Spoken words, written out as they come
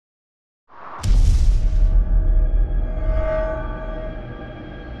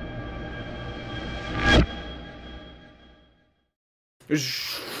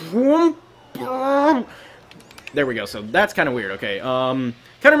There we go. So that's kind of weird. Okay. Kind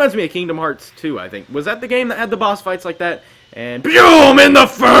of reminds me of Kingdom Hearts 2, I think. Was that the game that had the boss fights like that? And boom in the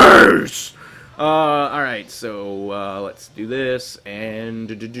face. Alright, so let's do this,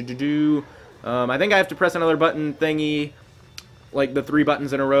 and I think I have to press another button thingy, like the 3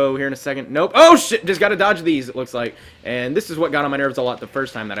 buttons in a row here in a second. Nope. Oh shit, just gotta dodge these, it looks like. And this is what got on my nerves a lot the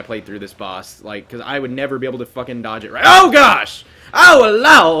first time that I played through this boss, like, because I would never be able to fucking dodge it right. Oh gosh! Oh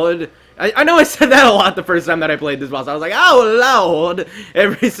lord! I know I said that a lot the first time that I played this boss. I was like, oh lord!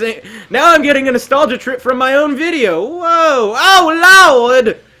 Now I'm getting a nostalgia trip from my own video. Whoa! Oh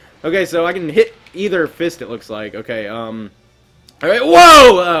lord! Okay, so I can hit either fist, it looks like. Okay, alright,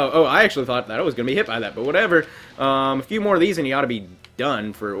 whoa! Oh, I actually thought that I was gonna be hit by that, but whatever. A few more of these and you ought to be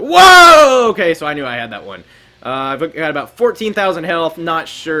done for... Whoa! Okay, so I knew I had that one. I've got about 14,000 health. Not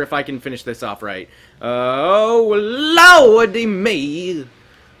sure if I can finish this off right. Oh, lordy me.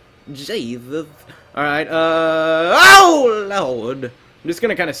 Jesus. Alright, oh, lord. I'm just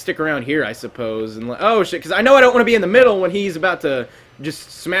gonna kind of stick around here, I suppose. And oh, shit, because I know I don't want to be in the middle when he's about to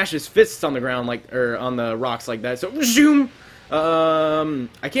just smash his fists on the ground, like, or on the rocks like that. So, zoom.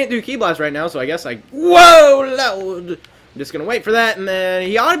 I can't do Key Blast right now, so I guess whoa, lord. I'm just gonna wait for that, and then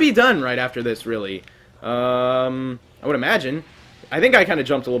he ought to be done right after this, really. I would imagine. I think I kind of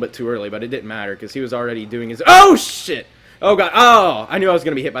jumped a little bit too early, but it didn't matter, because he was already doing his... Oh, shit! Oh, God. Oh, I knew I was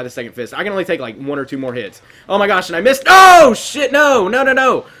going to be hit by the second fist. I can only take, like, 1 or 2 more hits. Oh, my gosh, and I missed... Oh, shit, no! No, no,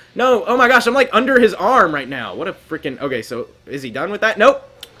 no! No, oh, my gosh, I'm, like, under his arm right now. What a freaking... Okay, so, is he done with that? Nope!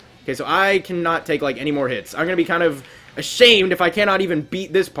 Okay, so I cannot take, like, any more hits. I'm going to be kind of ashamed if I cannot even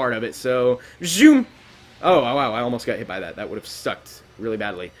beat this part of it, so... Zoom! Oh, wow, I almost got hit by that. That would have sucked really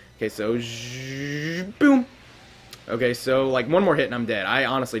badly. Okay, so... Boom! Okay, so, like, 1 more hit and I'm dead. I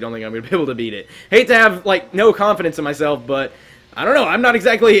honestly don't think I'm going to be able to beat it. Hate to have, like, no confidence in myself, but I don't know. I'm not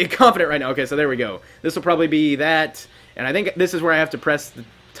exactly confident right now. Okay, so there we go. This will probably be that, and I think this is where I have to press the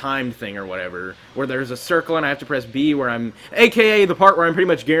timed thing or whatever, where there's a circle and I have to press B where I'm, aka the part where I'm pretty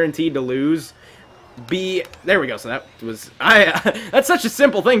much guaranteed to lose. B, there we go. So that was, that's such a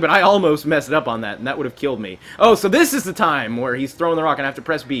simple thing, but I almost messed up on that, and that would have killed me. Oh, so this is the time where he's throwing the rock and I have to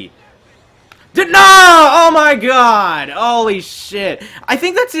press B. No! Oh my god! Holy shit. I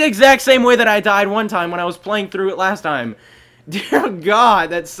think that's the exact same way that I died one time when I was playing through it last time. Dear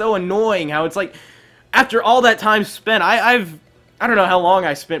god, that's so annoying how it's like, after all that time spent, I don't know how long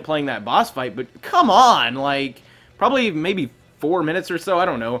I spent playing that boss fight, but come on, like, probably maybe 4 minutes or so, I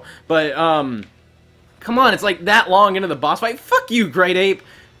don't know. But, come on, it's like that long into the boss fight. Fuck you, Great Ape!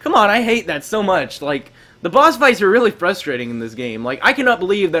 Come on, I hate that so much, like... The boss fights are really frustrating in this game. Like, I cannot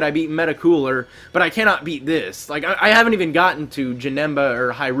believe that I beat Metacooler, but I cannot beat this. Like, I haven't even gotten to Janemba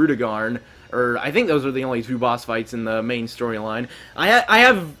or Hyrudigarn, or I think those are the only 2 boss fights in the main storyline. I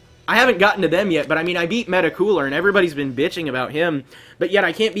haven't gotten to them yet, but I mean, I beat Metacooler, and everybody's been bitching about him, but yet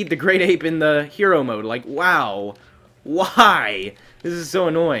I can't beat the Great Ape in the hero mode. Like, wow. Why? This is so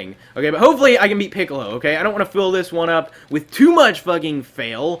annoying. Okay, but hopefully I can beat Piccolo, okay? I don't want to fill this one up with too much fucking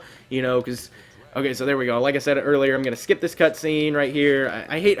fail, you know, because... Okay, so there we go. Like I said earlier, I'm going to skip this cutscene right here.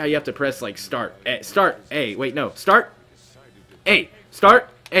 I hate how you have to press, like, start. Start. A. Wait, no. Start. A. Start.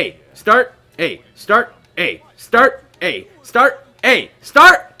 A. Start. A. Start. A. Start. A. Start. A.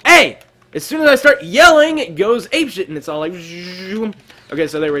 Start. A. As soon as I start yelling, it goes apeshit, and it's all like... Okay,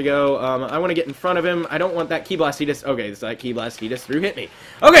 so there we go. I want to get in front of him. I don't want that Key Blast. He just... Okay, so that Key Blast, he just threw hit me.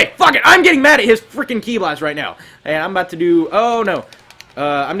 Okay, fuck it. I'm getting mad at his freaking Key Blast right now. And I'm about to do... Oh, no.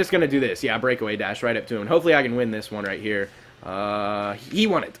 I'm just gonna do this. Yeah, breakaway dash right up to him. Hopefully I can win this one right here. He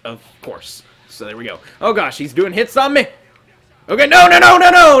won it, of course. So there we go. Oh gosh, he's doing hits on me. Okay, no.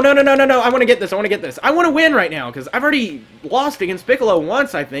 I want to get this. I want to win right now, because I've already lost against Piccolo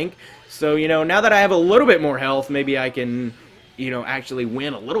once, I think. So, you know, now that I have a little bit more health, maybe I can, you know, actually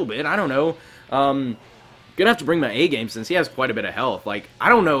win a little bit. I don't know. Gonna have to bring my A game since he has quite a bit of health. Like, I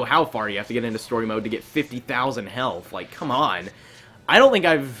don't know how far you have to get into story mode to get 50,000 health. Like, come on. I don't think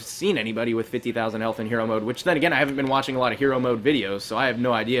I've seen anybody with 50,000 health in hero mode, which then again, I haven't been watching a lot of hero mode videos, so I have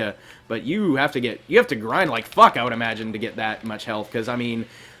no idea. But you have to grind like fuck, I would imagine, to get that much health, because I mean,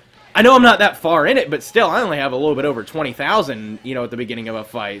 I know I'm not that far in it, but still, I only have a little bit over 20,000, you know, at the beginning of a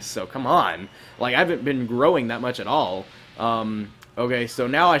fight, so come on. Like, I haven't been growing that much at all. Okay, so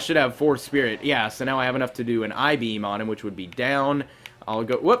now I should have 4 spirit. Yeah, so now I have enough to do an I-beam on him, which would be down. I'll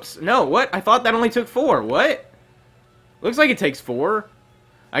go, whoops, no, what? I thought that only took 4, what? Looks like it takes 4.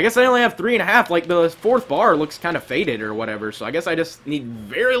 I guess I only have 3.5. Like, the 4th bar looks kind of faded or whatever. So I guess I just need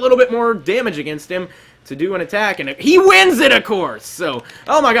very little bit more damage against him to do an attack. And he wins it, of course. So,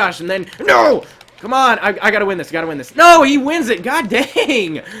 oh my gosh. And then, no! Come on, I gotta win this, gotta win this. No, he wins it, god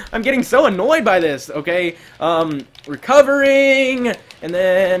dang! I'm getting so annoyed by this, okay? Recovering, and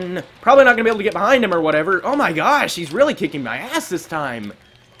then probably not gonna be able to get behind him or whatever. Oh my gosh, he's really kicking my ass this time.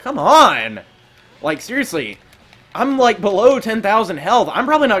 Come on! Like, seriously, I'm like below 10,000 health. I'm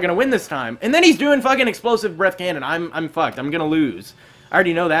probably not gonna win this time. And then he's doing fucking explosive breath cannon. I'm fucked. I'm gonna lose. I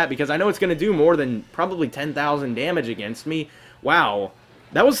already know that because I know it's gonna do more than probably 10,000 damage against me. Wow.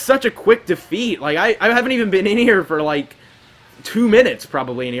 That was such a quick defeat. Like, I haven't even been in here for, like, 2 minutes,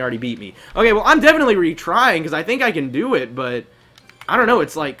 probably, and he already beat me. Okay, well, I'm definitely retrying, because I think I can do it, but I don't know.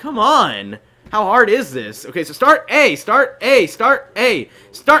 It's like, come on. How hard is this? Okay, so start A, start A, start A,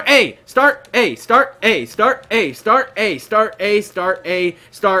 start A, start A, start A, start A, start A, start A, start A,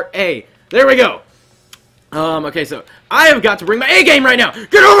 start A. There we go. Okay, so I have got to bring my A game right now.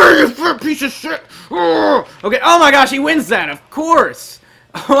 Get over here, you fat piece of shit. Okay, oh my gosh, he wins that, of course.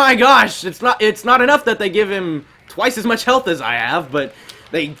 Oh my gosh, it's not enough that they give him twice as much health as I have, but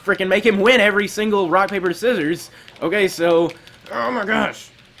they freaking make him win every single rock, paper, scissors. Okay, so, oh my gosh.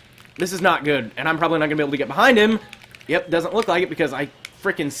 This is not good, and I'm probably not going to be able to get behind him. Yep, doesn't look like it because I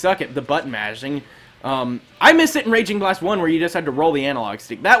freaking suck at the button mashing. I missed it in Raging Blast 1 where you just had to roll the analog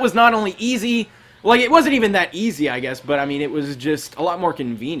stick. That was not only easy, like, it wasn't even that easy, I guess, but, I mean, it was just a lot more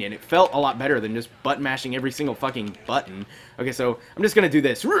convenient. It felt a lot better than just button mashing every single fucking button. Okay, so I'm just gonna do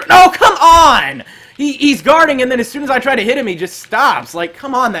this. No, come on! He's guarding, and then as soon as I try to hit him, he just stops. Like,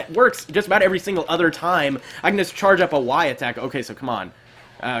 come on, that works just about every single other time. I can just charge up a Y attack. Okay, so come on.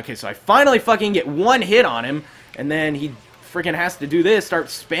 Okay, so I finally fucking get one hit on him, and then he freaking has to do this, start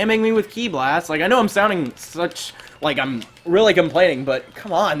spamming me with Ki Blast. Like, I know I'm sounding such, like, I'm really complaining, but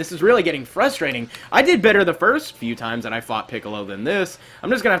come on, this is really getting frustrating. I did better the first few times that I fought Piccolo than this. I'm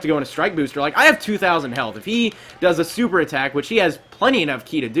just gonna have to go into Strike Booster. Like, I have 2,000 health. If he does a super attack, which he has plenty enough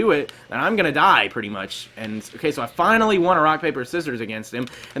Ki to do it, then I'm gonna die, pretty much. And, okay, so I finally won a rock, paper, scissors against him,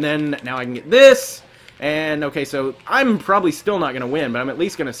 and then now I can get this. And, okay, so I'm probably still not going to win, but I'm at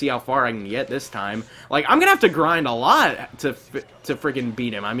least going to see how far I can get this time. Like, I'm going to have to grind a lot to freaking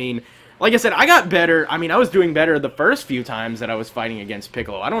beat him. I mean, like I said, I got better. I mean, I was doing better the first few times that I was fighting against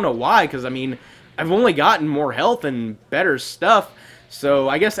Piccolo. I don't know why, because, I mean, I've only gotten more health and better stuff. So,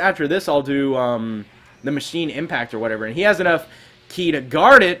 I guess after this, I'll do the Machine Impact or whatever. And he has enough Ki to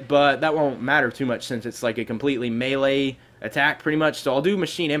guard it, but that won't matter too much since it's like a completely melee attack, pretty much. So, I'll do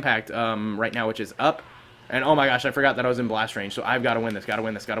Machine Impact right now, which is up. And oh my gosh, I forgot that I was in blast range, so I've got to win this, gotta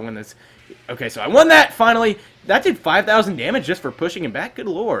win this, gotta win this. Okay, so I won that, finally. That did 5,000 damage just for pushing him back? Good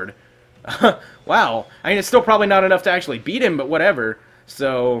lord. Wow. I mean, it's still probably not enough to actually beat him, but whatever.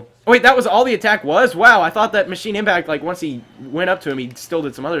 So, oh wait, that was all the attack was? Wow, I thought that Machine Impact, like, once he went up to him, he still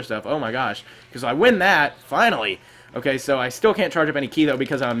did some other stuff. Oh my gosh. Because I win that, finally. Okay, so I still can't charge up any Ki, though,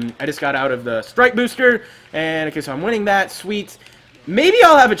 because I just got out of the Strike Booster. And, okay, so I'm winning that, sweet. Maybe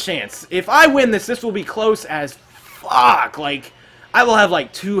I'll have a chance. If I win this, this will be close as fuck. Like, I will have,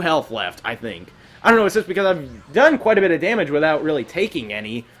 like, 2 health left, I think. I don't know, it's just because I've done quite a bit of damage without really taking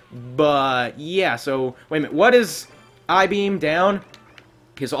any. But, yeah, so, wait a minute. What is I-Beam down?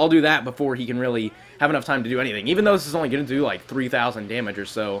 Okay, so I'll do that before he can really have enough time to do anything. Even though this is only going to do, like, 3,000 damage or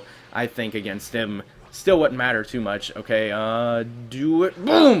so, I think, against him. Still wouldn't matter too much. Okay, do it.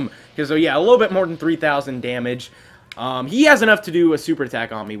 Boom! Okay, so, yeah, a little bit more than 3,000 damage. He has enough to do a super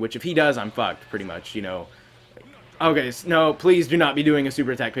attack on me, which if he does, I'm fucked, pretty much, you know. Okay, no, please do not be doing a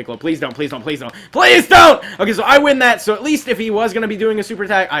super attack, Piccolo. Please don't, please don't, please don't. Please don't! Okay, so I win that, so at least if he was going to be doing a super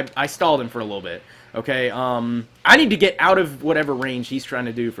attack, I stalled him for a little bit. Okay, I need to get out of whatever range he's trying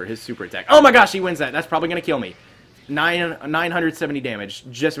to do for his super attack. Oh my gosh, he wins that. That's probably going to kill me. 970 damage.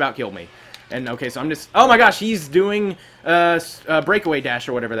 Just about killed me. And, okay, so I'm just... Oh, my gosh, he's doing breakaway dash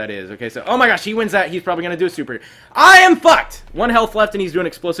or whatever that is. Okay, so... Oh, my gosh, he wins that. He's probably going to do a super... I am fucked! 1 health left, and he's doing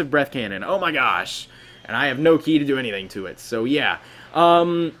explosive breath cannon. Oh, my gosh. And I have no Ki to do anything to it. So, yeah.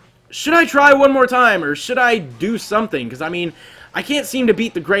 Should I try one more time, or should I do something? Because, I mean, I can't seem to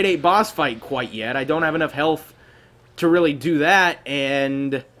beat the Grade 8 boss fight quite yet. I don't have enough health to really do that,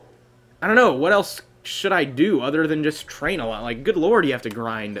 and... I don't know. What else should I do other than just train a lot? Like, good lord, you have to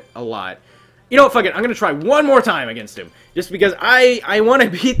grind a lot. You know what, fuck it, I'm going to try one more time against him. Just because I want to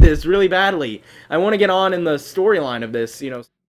beat this really badly. I want to get on in the storyline of this, you know.